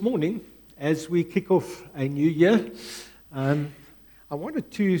Morning, as we kick off a new year, I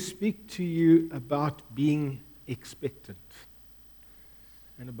wanted to speak to you about being expectant.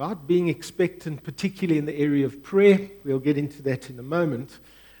 And about being expectant, particularly in the area of prayer. We'll get into that in a moment.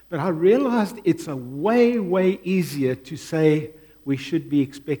 But I realized it's a way easier to say we should be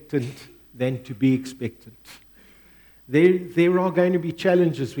expectant than to be expectant. There are going to be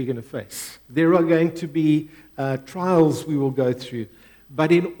challenges we're going to face. There are going to be trials we will go through.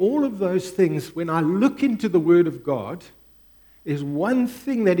 But in all of those things, when I look into the Word of God, there's one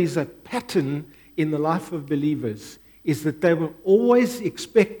thing that is a pattern in the life of believers, is that they were always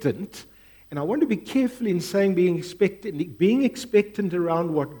expectant. And I want to be careful in saying being expectant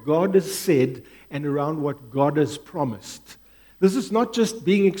around what God has said and around what God has promised. This is not just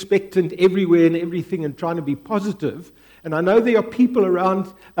being expectant everywhere and everything and trying to be positive. And I know there are people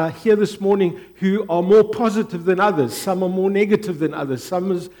around here this morning who are more positive than others. Some are more negative than others.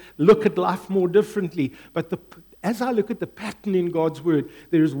 Some look at life more differently. But as I look at the pattern in God's Word,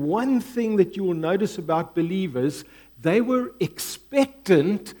 there is one thing that you will notice about believers. They were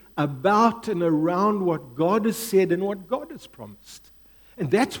expectant about and around what God has said and what God has promised.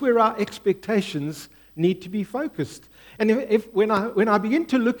 And that's where our expectations need to be focused. And when I begin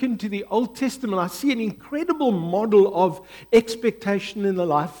to look into the Old Testament, I see an incredible model of expectation in the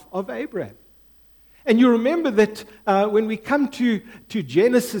life of Abraham. And you remember that when we come to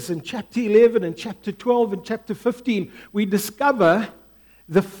Genesis in chapter 11 and chapter 12 and chapter 15, we discover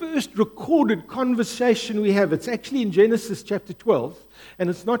the first recorded conversation we have. It's actually in Genesis chapter 12, and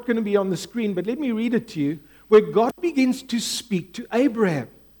it's not going to be on the screen, but let me read it to you, where God begins to speak to Abraham.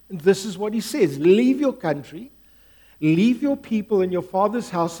 And this is what he says: leave your country, leave your people and your father's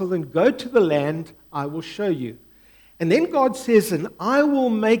household, and go to the land I will show you. And then God says, and I will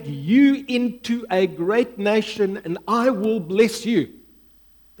make you into a great nation, and I will bless you.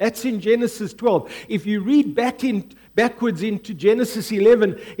 That's in Genesis 12. If you read backwards into Genesis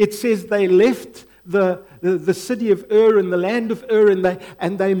 11, it says they left the city of Ur and the land of Ur,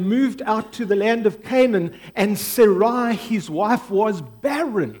 and they moved out to the land of Canaan, and Sarai, his wife, was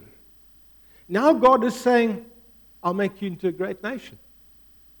barren. Now God is saying, I'll make you into a great nation.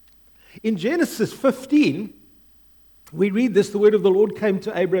 In Genesis 15, we read this: the word of the Lord came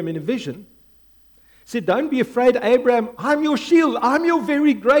to Abraham in a vision. He said, don't be afraid, Abraham, I'm your shield, I'm your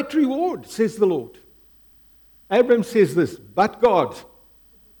very great reward, says the Lord. Abraham says this: but God,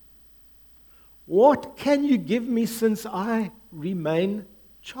 what can you give me since I remain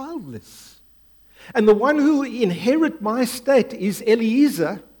childless? And the one who will inherit my estate is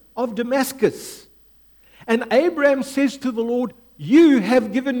Eliezer of Damascus. And Abraham says to the Lord, you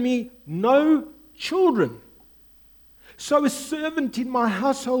have given me no children, so a servant in my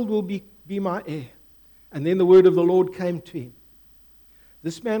household will be my heir. And then the word of the Lord came to him: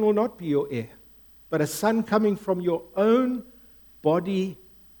 this man will not be your heir, but a son coming from your own body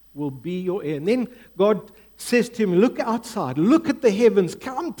will be your heir. And then God says to him, look outside, look at the heavens,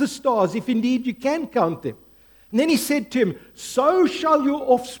 count the stars, if indeed you can count them. And then he said to him, so shall your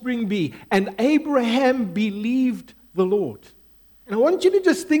offspring be. And Abraham believed the Lord. And I want you to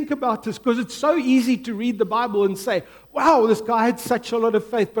just think about this, because it's so easy to read the Bible and say, wow, this guy had such a lot of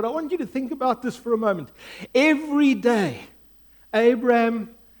faith. But I want you to think about this for a moment. Every day,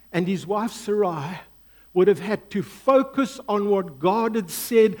 Abraham and his wife Sarai would have had to focus on what God had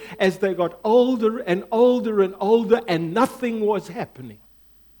said as they got older and older and older, and nothing was happening.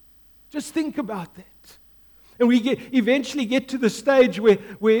 Just think about that. And we eventually get to the stage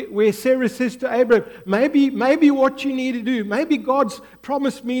where Sarah says to Abraham, maybe what you need to do, maybe God's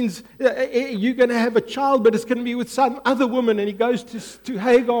promise means you're going to have a child, but it's going to be with some other woman. And he goes to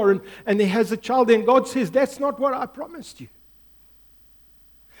Hagar and he has a child. And God says, that's not what I promised you.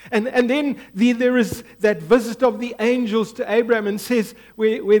 And then there is that visit of the angels to Abraham, and says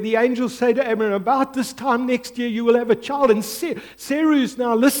where the angels say to Abraham, about this time next year you will have a child. And Sarah is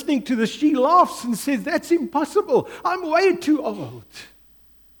now listening to this. She laughs and says, that's impossible. I'm way too old.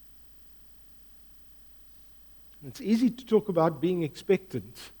 It's easy to talk about being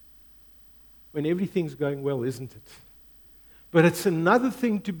expectant when everything's going well, isn't it? But it's another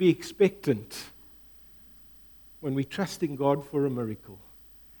thing to be expectant when we trust in God for a miracle,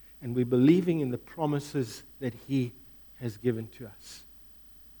 and we're believing in the promises that He has given to us.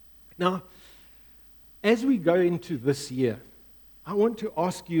 Now, as we go into this year, I want to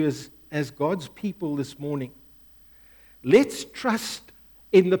ask you as God's people this morning, let's trust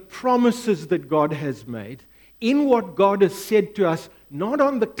in the promises that God has made, in what God has said to us, not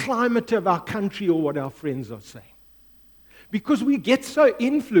on the climate of our country or what our friends are saying. Because we get so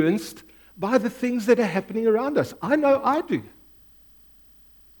influenced by the things that are happening around us. I know I do.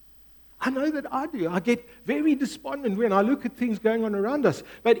 I know that I do. I get very despondent when I look at things going on around us.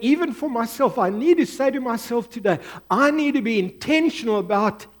 But even for myself, I need to say to myself today, I need to be intentional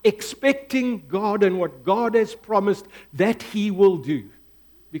about expecting God and what God has promised that He will do,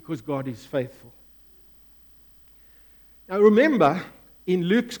 because God is faithful. Now remember, in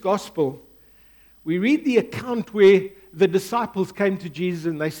Luke's Gospel, we read the account where the disciples came to Jesus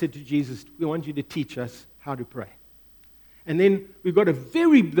and they said to Jesus, we want you to teach us how to pray. And then we've got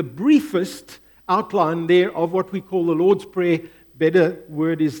the briefest outline there of what we call the Lord's Prayer. Better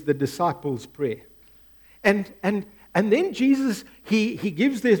word is the disciples' prayer. And then Jesus, he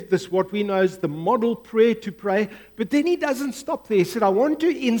gives this what we know as the model prayer to pray, but then He doesn't stop there. He said, I want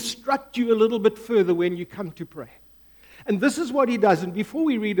to instruct you a little bit further when you come to pray. And this is what He does. And before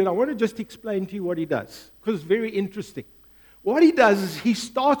we read it, I want to just explain to you what He does, because it's very interesting. What He does is He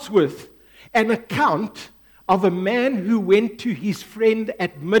starts with an account of a man who went to his friend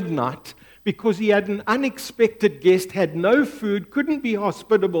at midnight because he had an unexpected guest, had no food, couldn't be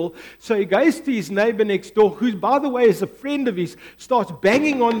hospitable. So he goes to his neighbor next door, who, by the way, is a friend of his, starts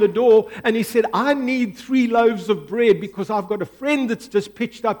banging on the door, and he said, I need 3 loaves of bread because I've got a friend that's just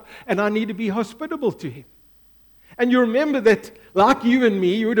pitched up and I need to be hospitable to him. And you remember that, like you and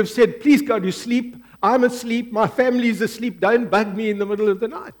me, you would have said, please go to sleep. I'm asleep. My family's asleep. Don't bug me in the middle of the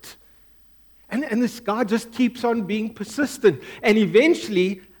night. And this guy just keeps on being persistent. And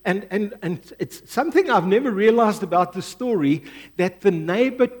eventually, and it's something I've never realized about the story, that the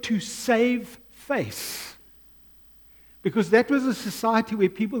neighbor, to save face, because that was a society where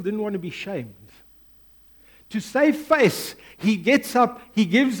people didn't want to be shamed. To save face, he gets up, he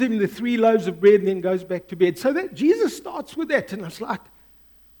gives him the 3 loaves of bread and then goes back to bed. So that Jesus starts with that. And I was like,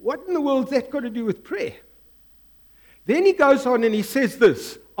 what in the world's that got to do with prayer? Then he goes on and he says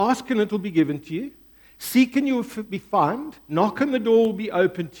this, ask and it will be given to you. Seek and you will be found. Knock and the door will be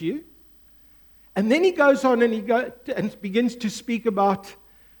open to you. And then he goes on and begins to speak about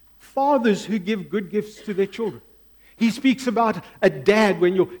fathers who give good gifts to their children. He speaks about a dad,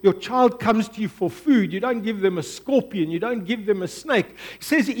 when your child comes to you for food, you don't give them a scorpion, you don't give them a snake. He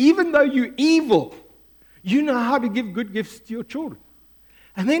says, even though you're evil, you know how to give good gifts to your children.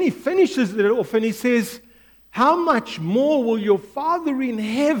 And then he finishes it off and he says, how much more will your Father in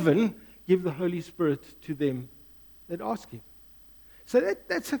heaven give the Holy Spirit to them that ask Him? So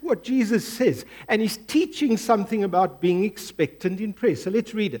that's what Jesus says. And He's teaching something about being expectant in prayer. So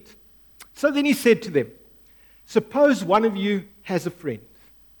let's read it. So then He said to them, suppose one of you has a friend,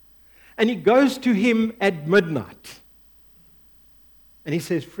 and he goes to him at midnight. And he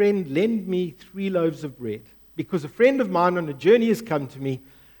says, friend, lend me 3 loaves of bread, because a friend of mine on a journey has come to me,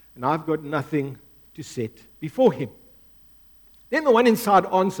 and I've got nothing to set before him. Then the one inside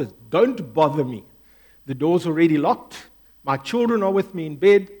answers, don't bother me. The door's already locked. My children are with me in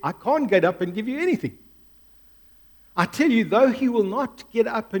bed. I can't get up and give you anything. I tell you, though he will not get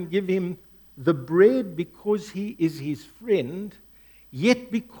up and give him the bread because he is his friend, yet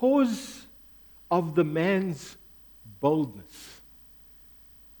because of the man's boldness.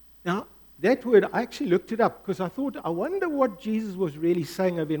 Now, that word, I actually looked it up because I thought, I wonder what Jesus was really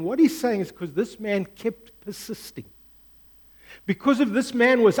saying over here. And what He's saying is because this man kept persisting. Because of this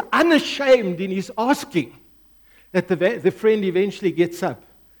man was unashamed in his asking, that the friend eventually gets up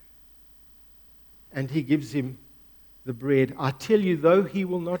and he gives him the bread. I tell you, though he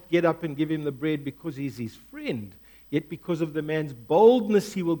will not get up and give him the bread because he's his friend, yet because of the man's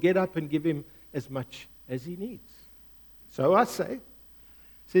boldness he will get up and give him as much as he needs. So I say,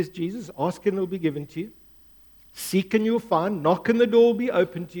 says Jesus, ask and it will be given to you. Seek and you will find. Knock and the door will be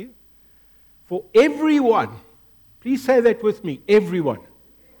open to you. For everyone, please say that with me, everyone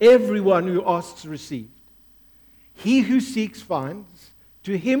who asks receives. He who seeks finds.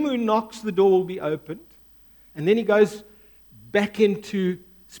 To him who knocks the door will be opened. And then he goes back into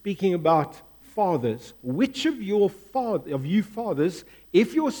speaking about fathers. Which of you fathers,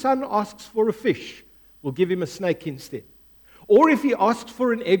 if your son asks for a fish, will give him a snake instead? Or if he asks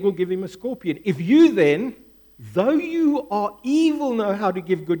for an egg, will give him a scorpion? If you then, though you are evil, know how to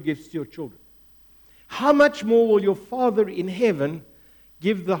give good gifts to your children, how much more will your Father in heaven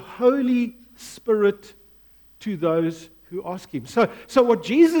give the Holy Spirit to those who ask Him? So what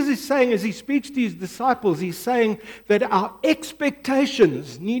Jesus is saying as He speaks to His disciples, He's saying that our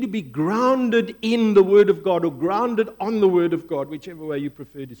expectations need to be grounded in the Word of God, or grounded on the Word of God, whichever way you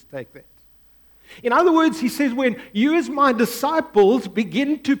prefer to take that. In other words, He says, when you as my disciples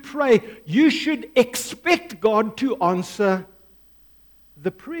begin to pray, you should expect God to answer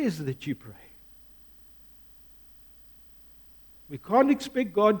the prayers that you pray. We can't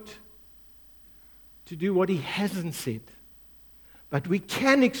expect God to do what He hasn't said. But we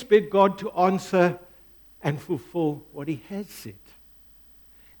can expect God to answer and fulfill what He has said.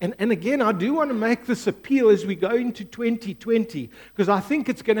 And again, I do want to make this appeal as we go into 2020, because I think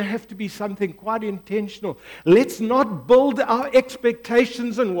it's going to have to be something quite intentional. Let's not build our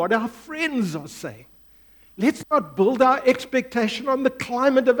expectations on what our friends are saying. Let's not build our expectation on the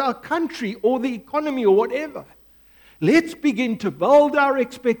climate of our country or the economy or whatever. Let's begin to build our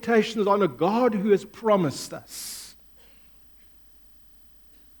expectations on a God who has promised us.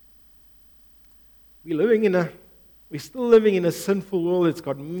 We're still living in a sinful world.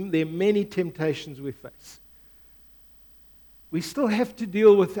 There are many temptations we face. We still have to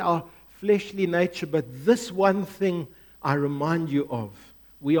deal with our fleshly nature, but this one thing I remind you of: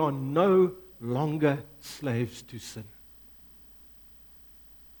 we are no longer slaves to sin.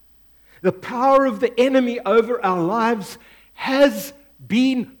 The power of the enemy over our lives has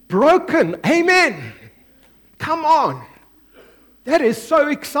been broken. Amen. Come on. That is so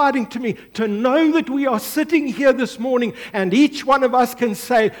exciting to me, to know that we are sitting here this morning and each one of us can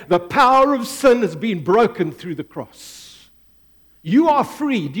say the power of sin has been broken through the cross. You are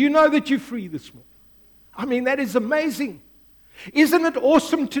free. Do you know that you're free this morning? I mean, that is amazing. Isn't it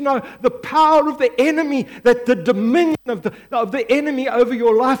awesome to know the power of the enemy, that the dominion of the enemy over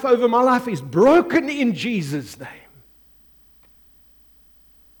your life, over my life, is broken in Jesus' name?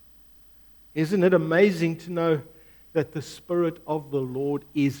 Isn't it amazing to know that the Spirit of the Lord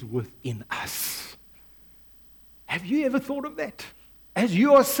is within us? Have you ever thought of that? As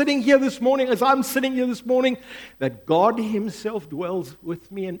you are sitting here this morning, as I'm sitting here this morning, that God Himself dwells with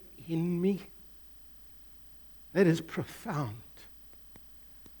me and in me. That is profound.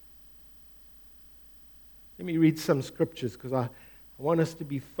 Let me read some scriptures, because I want us to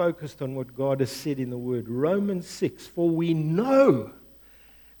be focused on what God has said in the Word. Romans 6, for we know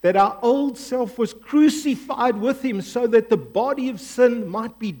that our old self was crucified with Him so that the body of sin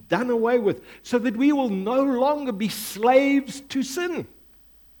might be done away with, so that we will no longer be slaves to sin.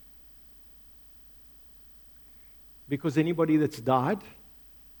 Because anybody that's died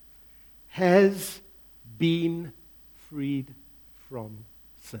has been freed from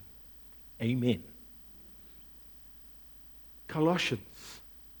sin. Amen. Colossians,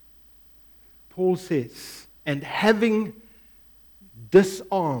 Paul says, and having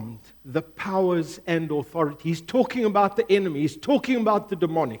disarmed the powers and authority. He's talking about the enemy. He's talking about the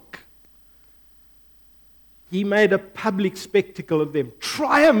demonic. He made a public spectacle of them,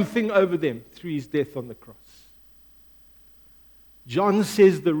 triumphing over them through His death on the cross. John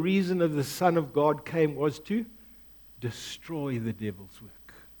says the reason of the Son of God came was to destroy the devil's work.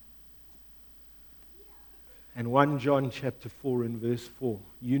 And 1 John chapter 4 and verse 4,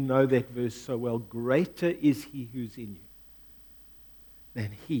 you know that verse so well. Greater is He who's in you than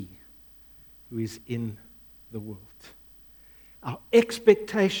he who is in the world. Our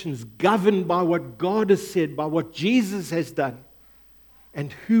expectations governed by what God has said, by what Jesus has done,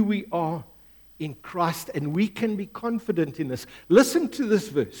 and who we are in Christ, and we can be confident in this. Listen to this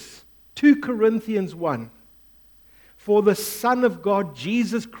verse, 2 Corinthians 1. For the Son of God,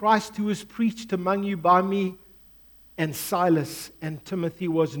 Jesus Christ, who was preached among you by me and Silas and Timothy,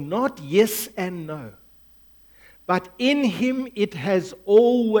 was not yes and no, but in Him it has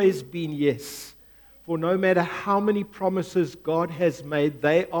always been yes. For no matter how many promises God has made,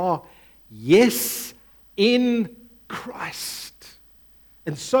 they are yes in Christ.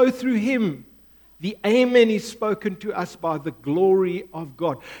 And so through Him, the Amen is spoken to us by the glory of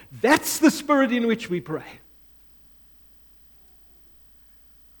God. That's the spirit in which we pray.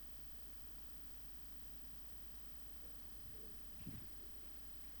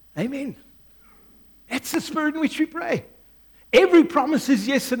 Amen. That's the spirit in which we pray. Every promise is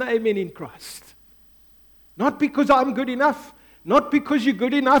yes and amen in Christ. Not because I'm good enough, not because you're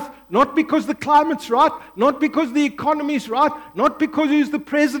good enough, not because the climate's right, not because the economy's right, not because who's the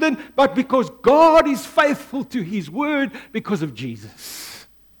president, but because God is faithful to His word because of Jesus.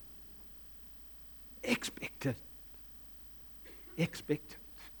 Expectant. Expectant.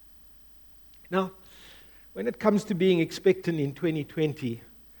 Now, when it comes to being expectant in 2020,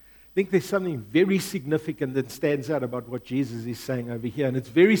 I think there's something very significant that stands out about what Jesus is saying over here, and it's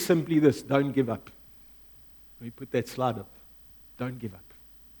very simply this: don't give up. Let me put that slide up. Don't give up.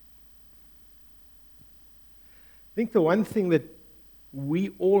 I think the one thing that we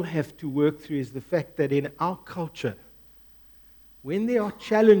all have to work through is the fact that in our culture, when there are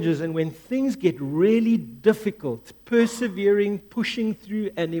challenges and when things get really difficult, persevering, pushing through,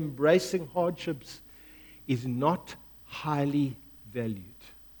 and embracing hardships is not highly valued.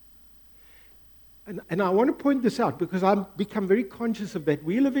 And I want to point this out because I've become very conscious of that.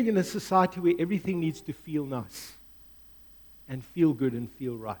 We're living in a society where everything needs to feel nice. and feel good and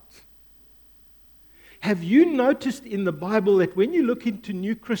feel right. Have you noticed in the Bible that when you look into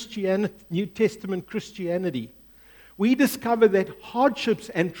New Testament Christianity, we discover that hardships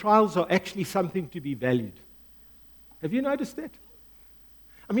and trials are actually something to be valued? Have you noticed that?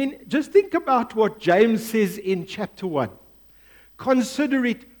 I mean, just think about what James says in chapter 1. Consider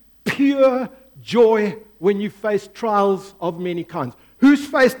it pure joy when you face trials of many kinds. Who's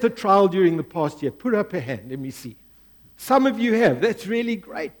faced a trial during the past year? Put up a hand, let me see. Some of you have. That's really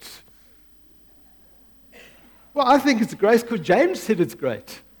great. Well, I think it's great because James said it's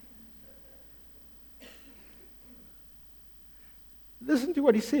great. Listen to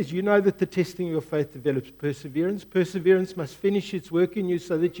what he says. You know that the testing of your faith develops perseverance. Perseverance must finish its work in you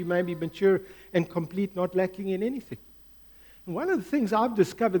so that you may be mature and complete, not lacking in anything. And one of the things I've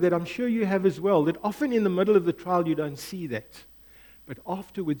discovered that I'm sure you have as well, that often in the middle of the trial you don't see that. But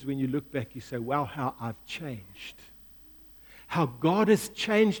afterwards when you look back, you say, wow, how I've changed. How God has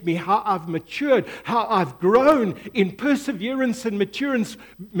changed me, how I've matured, how I've grown in perseverance and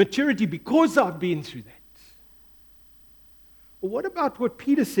maturity because I've been through that. Well, what about what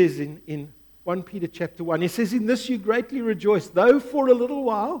Peter says in 1 Peter chapter 1? He says, in this you greatly rejoice, though for a little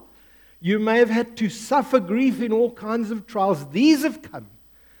while you may have had to suffer grief in all kinds of trials. These have come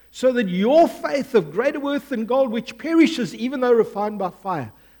so that your faith of greater worth than gold, which perishes even though refined by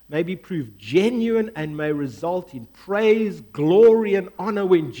fire, may be proved genuine and may result in praise, glory, and honor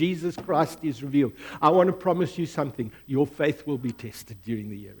when Jesus Christ is revealed. I want to promise you something. Your faith will be tested during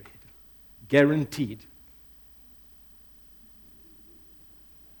the year ahead. Guaranteed.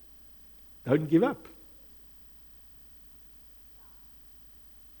 Don't give up.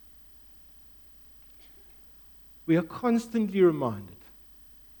 We are constantly reminded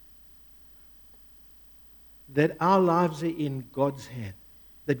that our lives are in God's hand,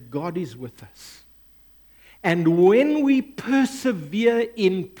 that God is with us. And when we persevere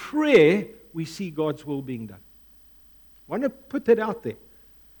in prayer, we see God's will being done. I want to put that out there.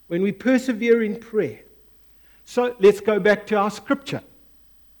 When we persevere in prayer. So let's go back to our scripture.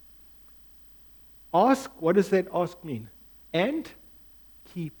 Ask, what does that ask mean? And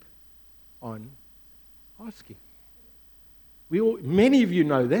keep on asking. Many of you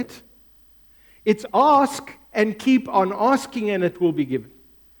know that. It's ask and keep on asking and it will be given.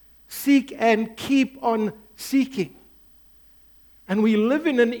 Seek and keep on seeking. And we live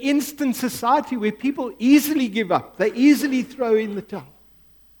in an instant society where people easily give up. They easily throw in the towel.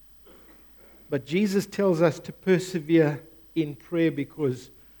 But Jesus tells us to persevere in prayer because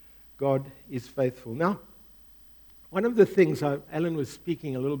God is faithful. Now, one of the things, Alan was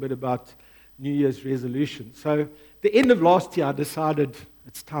speaking a little bit about New Year's resolution. So, the end of last year, I decided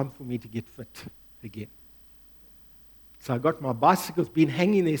it's time for me to get fit again. So I got my bicycle. It's been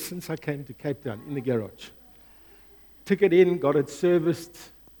hanging there since I came to Cape Town in the garage. Took it in, got it serviced.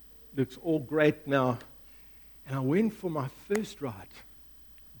 Looks all great now. And I went for my first ride.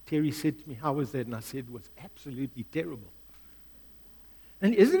 Terry said to me, how was that? And I said, it was absolutely terrible.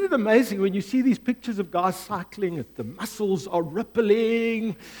 And isn't it amazing when you see these pictures of guys cycling, that the muscles are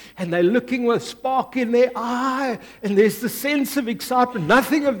rippling, and they're looking with a spark in their eye, and there's the sense of excitement.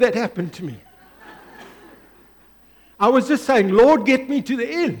 Nothing of that happened to me. I was just saying, Lord, get me to the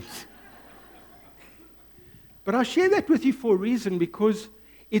end. But I share that with you for a reason, because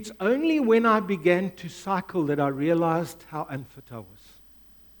it's only when I began to cycle that I realized how unfit I was.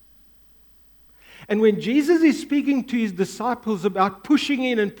 And when Jesus is speaking to his disciples about pushing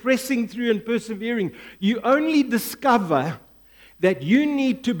in and pressing through and persevering, you only discover that you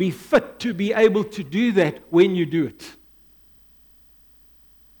need to be fit to be able to do that when you do it.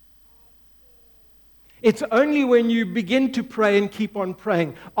 It's only when you begin to pray and keep on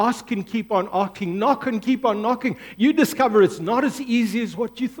praying, ask and keep on asking, knock and keep on knocking, you discover it's not as easy as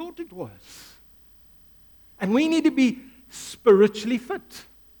what you thought it was. And we need to be spiritually fit.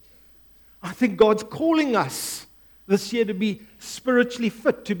 I think God's calling us this year to be spiritually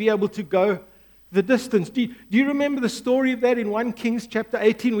fit, to be able to go the distance. Do you remember the story of that in 1 Kings chapter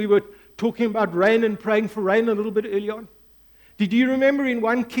 18? We were talking about rain and praying for rain a little bit early on. Did you remember in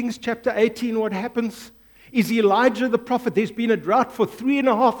 1 Kings chapter 18 what happens? Is Elijah the prophet? There's been a drought for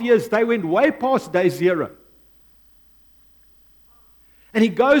 3.5 years. They went way past day 0. And he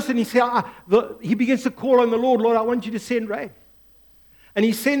goes and he begins to call on the Lord. Lord, I want you to send rain. And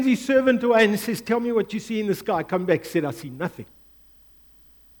he sends his servant away and says, tell me what you see in the sky. Come back, said, I see nothing.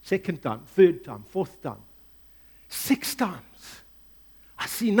 Second time, third time, fourth time. 6 times. I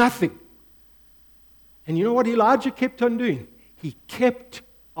see nothing. And you know what Elijah kept on doing? He kept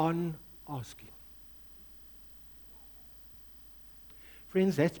on asking.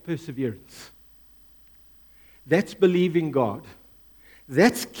 Friends, that's perseverance. That's believing God.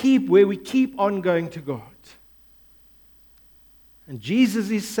 That's where we keep on going to God. And Jesus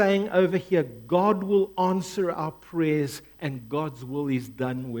is saying over here, God will answer our prayers, and God's will is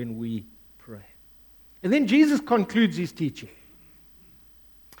done when we pray. And then Jesus concludes his teaching.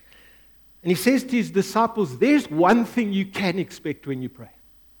 And he says to his disciples, there's one thing you can expect when you pray.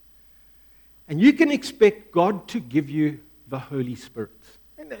 And you can expect God to give you the Holy Spirit.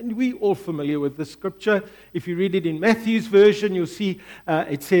 And we're all familiar with the scripture. If you read it in Matthew's version, you'll see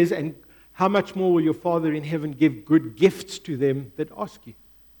it says, and how much more will your Father in heaven give good gifts to them that ask you?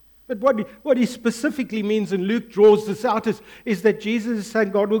 But what he specifically means, and Luke draws this out, is that Jesus is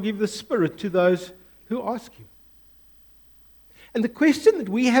saying God will give the Spirit to those who ask him. And the question that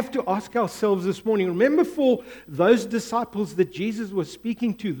we have to ask ourselves this morning, remember for those disciples that Jesus was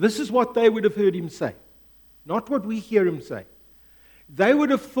speaking to, this is what they would have heard him say, not what we hear him say. They would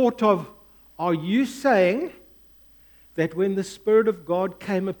have thought of, are you saying that when the Spirit of God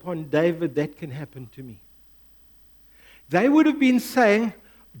came upon David, that can happen to me? They would have been saying,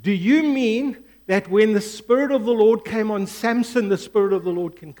 do you mean that when the Spirit of the Lord came on Samson, the Spirit of the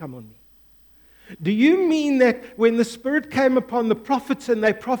Lord can come on me? Do you mean that when the Spirit came upon the prophets and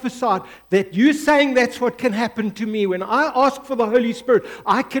they prophesied, that you're saying that's what can happen to me? When I ask for the Holy Spirit,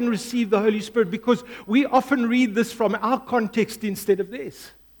 I can receive the Holy Spirit, because we often read this from our context instead of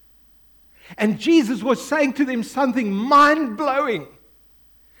theirs. And Jesus was saying to them something mind-blowing.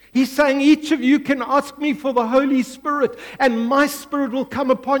 He's saying, each of you can ask me for the Holy Spirit, and my Spirit will come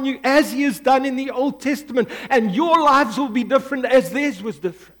upon you as he has done in the Old Testament, and your lives will be different as theirs was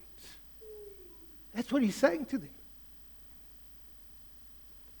different. That's what he's saying to them.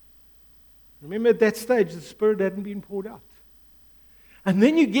 Remember, at that stage, the Spirit hadn't been poured out. And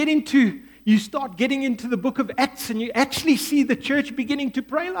then you start getting into the book of Acts, and you actually see the church beginning to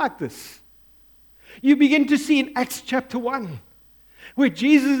pray like this. You begin to see in Acts chapter 1, where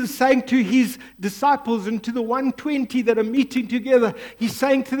Jesus is saying to his disciples and to the 120 that are meeting together, he's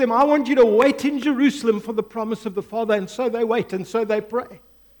saying to them, I want you to wait in Jerusalem for the promise of the Father. And so they wait, and so they pray.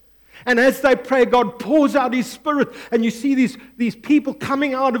 And as they pray, God pours out his Spirit, and you see these people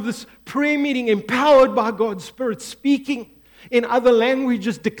coming out of this prayer meeting empowered by God's Spirit, speaking in other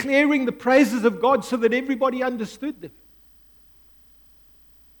languages, declaring the praises of God so that everybody understood them.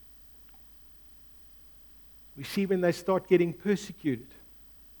 We see when they start getting persecuted,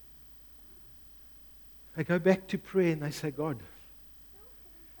 they go back to prayer and they say, God,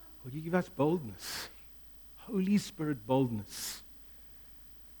 will you give us boldness? Holy Spirit boldness.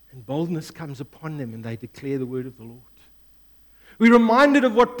 And boldness comes upon them, and they declare the word of the Lord. We're reminded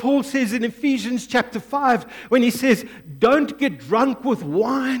of what Paul says in Ephesians chapter 5 when he says, don't get drunk with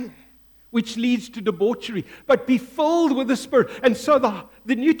wine, which leads to debauchery, but be filled with the Spirit. And so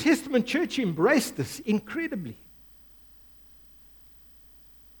the New Testament church embraced this incredibly.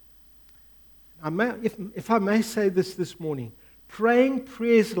 If I may say this morning, praying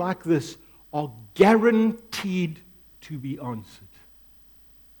prayers like this are guaranteed to be answered.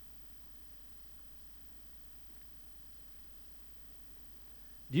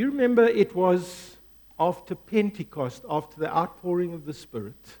 Do you remember it was after Pentecost, after the outpouring of the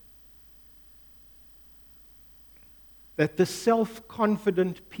Spirit, that the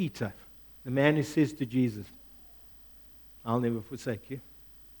self-confident Peter, the man who says to Jesus, I'll never forsake you.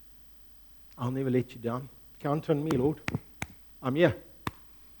 I'll never let you down. Count on me, Lord. I'm here.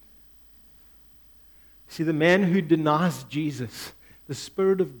 See, the man who denies Jesus, the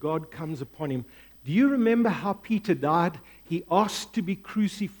Spirit of God comes upon him. Do you remember how Peter died? He asked to be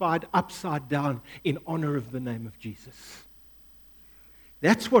crucified upside down in honor of the name of Jesus.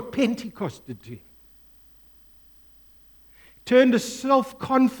 That's what Pentecost did to him. Turned a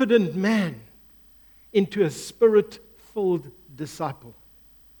self-confident man into a Spirit-filled disciple.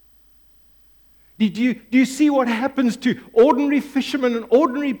 Do you see what happens to ordinary fishermen and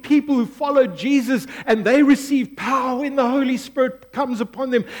ordinary people who follow Jesus, and they receive power when the Holy Spirit comes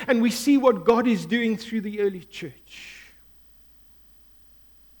upon them, and we see what God is doing through the early church?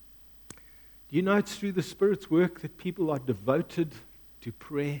 Do you know it's through the Spirit's work that people are devoted to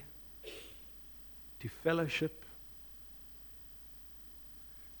prayer, to fellowship,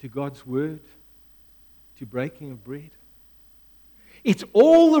 to God's Word, to breaking of bread? It's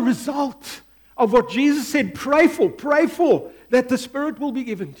all the result of what Jesus said, pray for, that the Spirit will be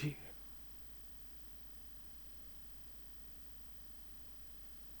given to you.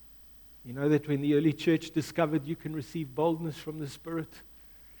 You know that when the early church discovered you can receive boldness from the Spirit,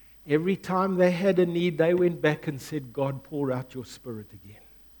 every time they had a need, they went back and said, God, pour out your Spirit again.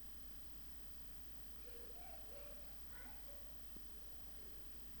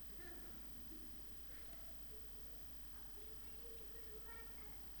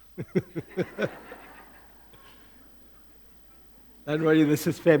 Don't worry, this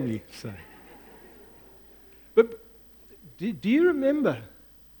is family. So. But do you remember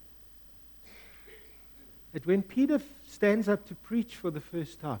that when Peter stands up to preach for the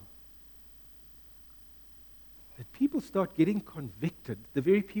first time, that people start getting convicted, the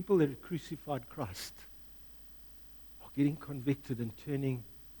very people that had crucified Christ are getting convicted and turning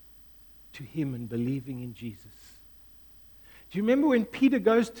to Him and believing in Jesus. Do you remember when Peter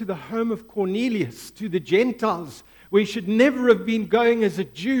goes to the home of Cornelius, to the Gentiles, where he should never have been going as a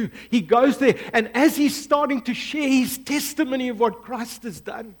Jew? He goes there, and as he's starting to share his testimony of what Christ has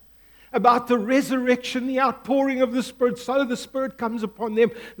done, about the resurrection, the outpouring of the Spirit, so the Spirit comes upon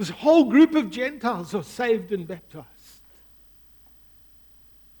them. This whole group of Gentiles are saved and baptized.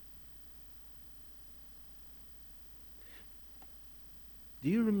 Do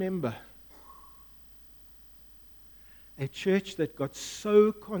you remember a church that got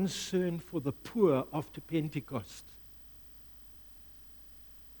so concerned for the poor after Pentecost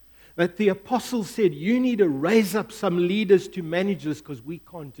that the apostles said, you need to raise up some leaders to manage this because we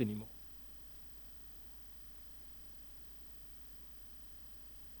can't anymore?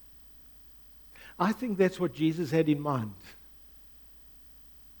 I think that's what Jesus had in mind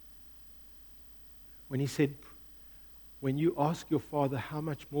when He said, when you ask your Father, how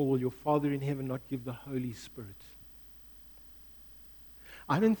much more will your Father in heaven not give the Holy Spirit?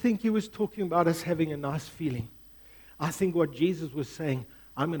 I don't think He was talking about us having a nice feeling. I think what Jesus was saying,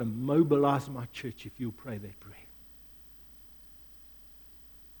 I'm going to mobilize my church if you'll pray that prayer.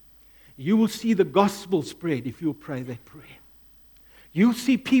 You will see the gospel spread if you'll pray that prayer. You'll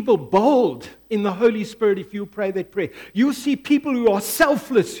see people bold in the Holy Spirit if you pray that prayer. You'll see people who are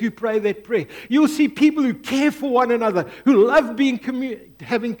selfless who pray that prayer. You'll see people who care for one another, who love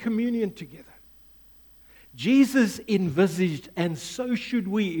having communion together. Jesus envisaged, and so should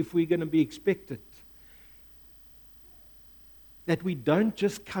we if we're going to be expectant, that we don't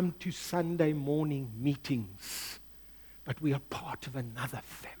just come to Sunday morning meetings, but we are part of another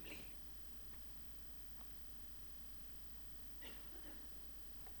family.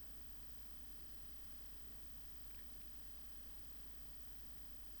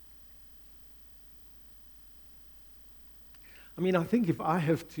 I mean, I think if I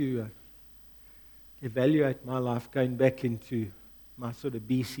have to evaluate my life going back into my sort of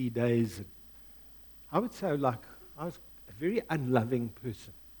BC days, I would say I was a very unloving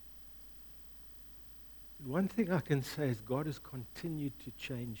person. But one thing I can say is God has continued to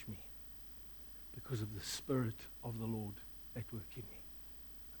change me because of the Spirit of the Lord at work in me.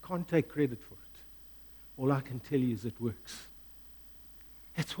 I can't take credit for it. All I can tell you is it works.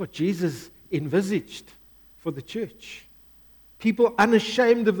 That's what Jesus envisaged for the church. People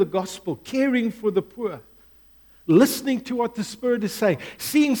unashamed of the gospel, caring for the poor, listening to what the Spirit is saying,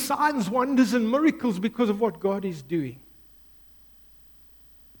 seeing signs, wonders, and miracles because of what God is doing.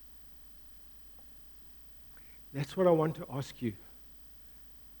 That's what I want to ask you.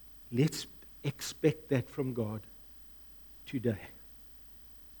 Let's expect that from God today.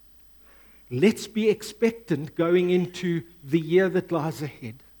 Let's be expectant going into the year that lies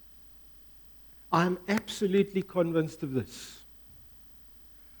ahead. I'm absolutely convinced of this.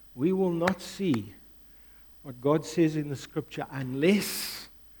 We will not see what God says in the Scripture unless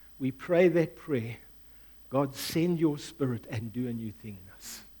we pray that prayer, God, send your Spirit and do a new thing in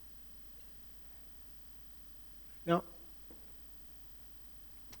us. Now,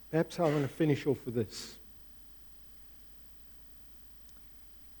 perhaps I want to finish off with this.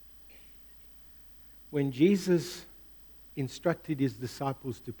 When Jesus instructed His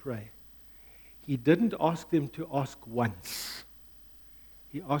disciples to pray, He didn't ask them to ask once.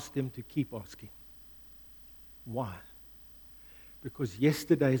 He asked them to keep asking. Why? Because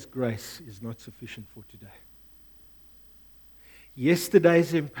yesterday's grace is not sufficient for today.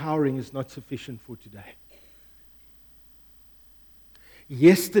 Yesterday's empowering is not sufficient for today.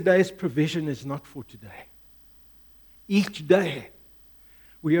 Yesterday's provision is not for today. Each day,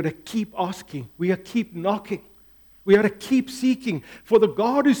 we are to keep asking. We are to keep knocking. We are to keep seeking. For the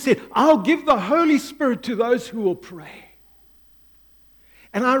God who said, I'll give the Holy Spirit to those who will pray.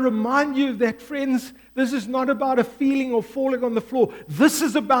 And I remind you that, friends, this is not about a feeling or falling on the floor. This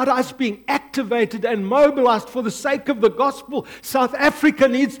is about us being activated and mobilized for the sake of the gospel. South Africa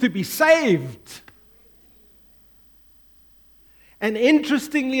needs to be saved. And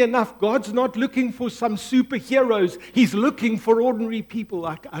interestingly enough, God's not looking for some superheroes. He's looking for ordinary people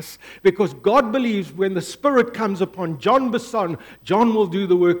like us. Because God believes when the Spirit comes upon John Basson, John will do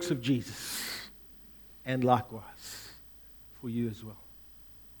the works of Jesus. And likewise, for you as well.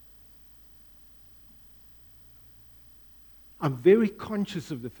 I'm very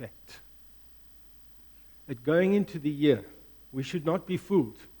conscious of the fact that going into the year, we should not be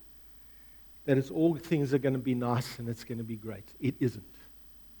fooled that it's all things are going to be nice and it's going to be great. It isn't.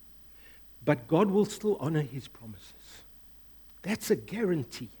 But God will still honor His promises. That's a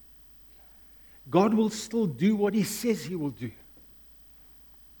guarantee. God will still do what He says He will do.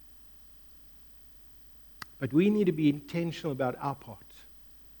 But we need to be intentional about our part.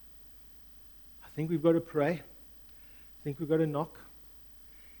 I think we've got to pray. I think we've got to knock.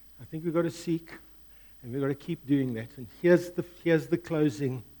 I think we've got to seek. And we've got to keep doing that. And here's the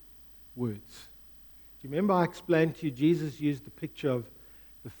closing words. Do you remember I explained to you, Jesus used the picture of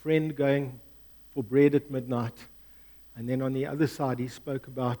the friend going for bread at midnight. And then on the other side, He spoke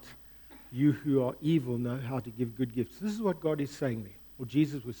about you who are evil know how to give good gifts. This is what God is saying there, or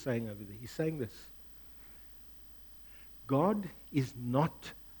Jesus was saying over there. He's saying this. God is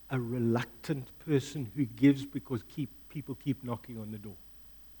not a reluctant person who gives because people keep knocking on the door.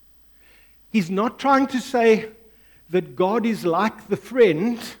 He's not trying to say that God is like the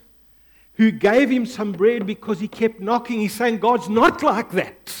friend who gave him some bread because he kept knocking. He's saying God's not like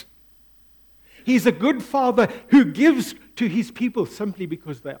that. He's a good father who gives to his people simply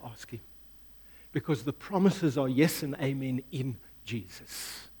because they ask him. Because the promises are yes and amen in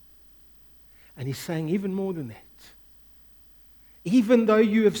Jesus. And he's saying even more than that. Even though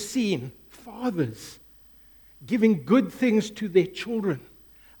you have seen fathers giving good things to their children,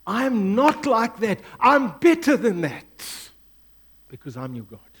 I'm not like that. I'm better than that. Because I'm your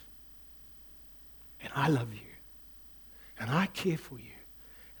God. And I love you. And I care for you.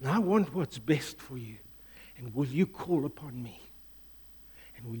 And I want what's best for you. And will you call upon me?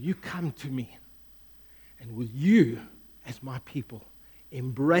 And will you come to me? And will you, as my people,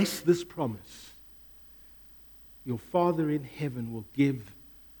 embrace this promise? Your Father in heaven will give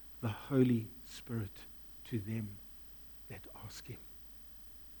the Holy Spirit to them that ask Him.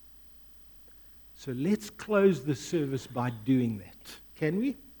 So let's close the service by doing that. Can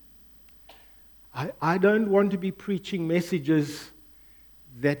we? I don't want to be preaching messages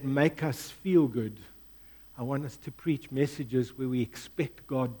that make us feel good. I want us to preach messages where we expect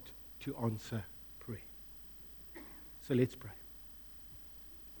God to answer prayer. So let's pray.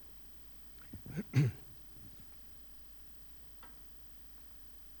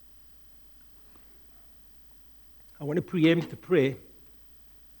 I want to preempt the prayer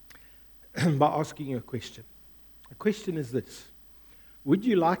by asking you a question. The question is this. Would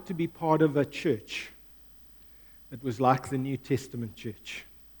you like to be part of a church that was like the New Testament church,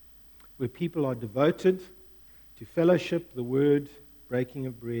 where people are devoted to fellowship, the word, breaking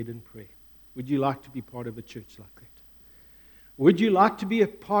of bread, and prayer? Would you like to be part of a church like that? Would you like to be a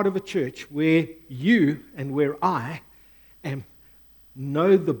part of a church where you and where I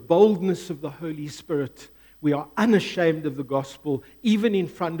know the boldness of the Holy Spirit? We are unashamed of the gospel, even in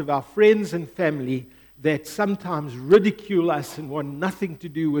front of our friends and family that sometimes ridicule us and want nothing to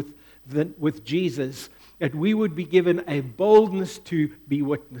do with Jesus, that we would be given a boldness to be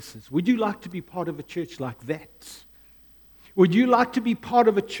witnesses. Would you like to be part of a church like that? Would you like to be part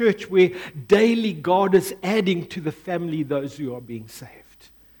of a church where daily God is adding to the family those who are being saved?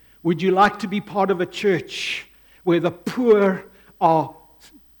 Would you like to be part of a church where the poor are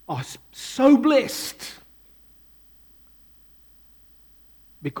so blessed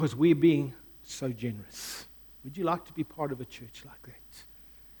because we're being so generous? Would you like to be part of a church like that?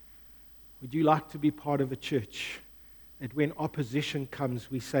 Would you like to be part of a church that when opposition comes,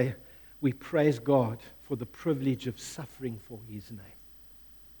 we say, we praise God for the privilege of suffering for His name?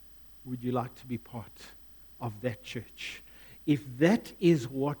 Would you like to be part of that church? If that is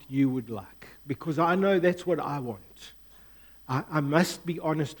what you would like, because I know that's what I want. I must be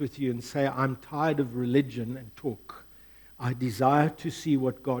honest with you and say I'm tired of religion and talk. I desire to see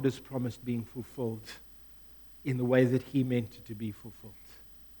what God has promised being fulfilled in the way that He meant it to be fulfilled.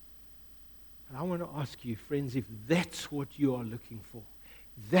 And I want to ask you, friends, if that's what you are looking for,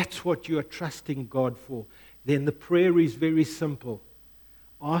 that's what you are trusting God for, then the prayer is very simple.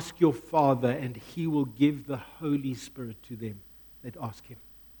 Ask your Father and He will give the Holy Spirit to them that ask Him.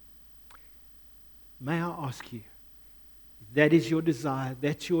 May I ask you, if that is your desire,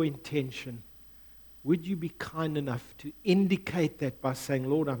 that's your intention, would you be kind enough to indicate that by saying,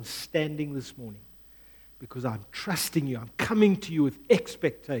 Lord, I'm standing this morning because I'm trusting you. I'm coming to you with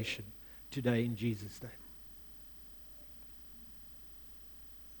expectation today in Jesus' name.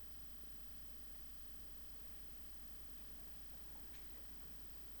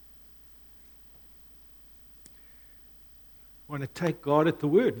 I want to take God at the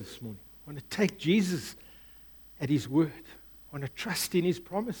word this morning. I want to take Jesus at His word. I want to trust in His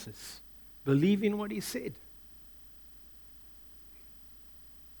promises. Believe in what He said.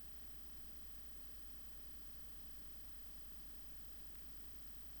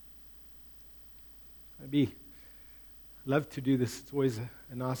 love to do this. It's always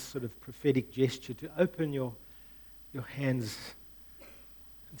a nice sort of prophetic gesture to open your hands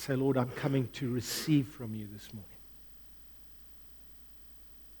and say, Lord, I'm coming to receive from you this morning.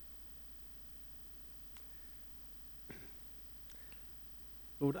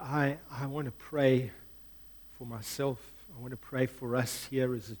 Lord, I want to pray for myself. I want to pray for us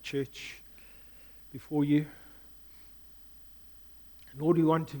here as a church before you. Lord, we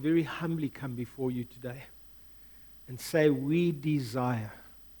want to very humbly come before you today and say we desire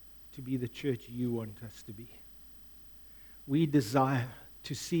to be the church you want us to be. We desire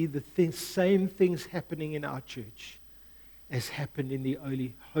to see the same things happening in our church as happened in the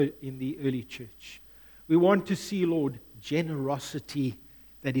early church. We want to see, Lord, generosity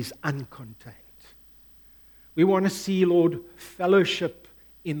that is uncontained. We want to see, Lord, fellowship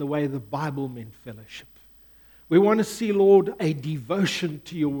in the way the Bible meant fellowship. We want to see, Lord, a devotion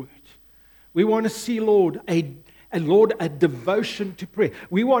to your word. We want to see, Lord, a devotion to prayer.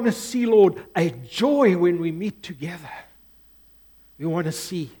 We want to see, Lord, a joy when we meet together. We want to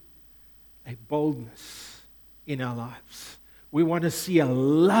see a boldness in our lives. We want to see a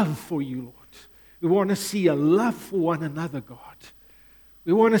love for you, Lord. We want to see a love for one another, God.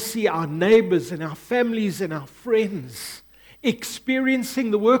 We want to see our neighbors and our families and our friends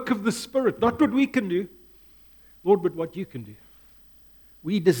experiencing the work of the Spirit. Not what we can do, Lord, but what you can do.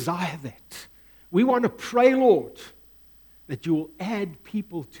 We desire that. We want to pray, Lord, that you will add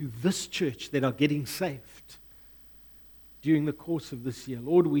people to this church that are getting saved during the course of this year.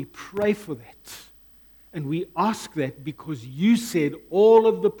 Lord, we pray for that. And we ask that because you said all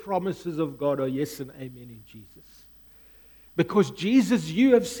of the promises of God are yes and amen in Jesus. Because Jesus,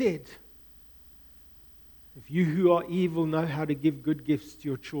 you have said, if you who are evil know how to give good gifts to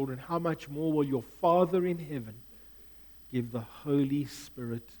your children, how much more will your Father in heaven give the Holy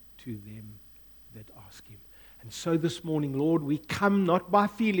Spirit to them that ask him? And so this morning, Lord, we come not by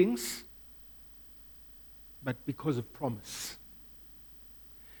feelings, but because of promise.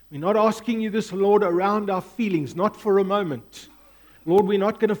 We're not asking you this, Lord, around our feelings, not for a moment. Lord, we're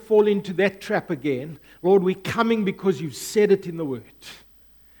not going to fall into that trap again. Lord, we're coming because you've said it in the Word.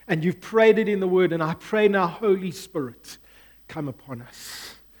 And you've prayed it in the Word. And I pray now, Holy Spirit, come upon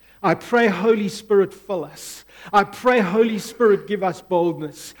us. I pray, Holy Spirit, fill us. I pray, Holy Spirit, give us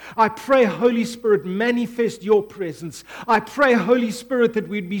boldness. I pray, Holy Spirit, manifest your presence. I pray, Holy Spirit, that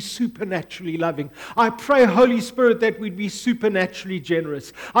we'd be supernaturally loving. I pray, Holy Spirit, that we'd be supernaturally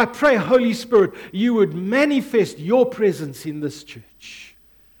generous. I pray, Holy Spirit, you would manifest your presence in this church.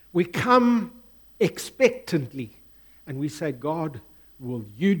 We come expectantly and we say, God, will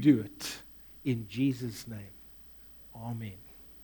you do it? In Jesus' name, amen.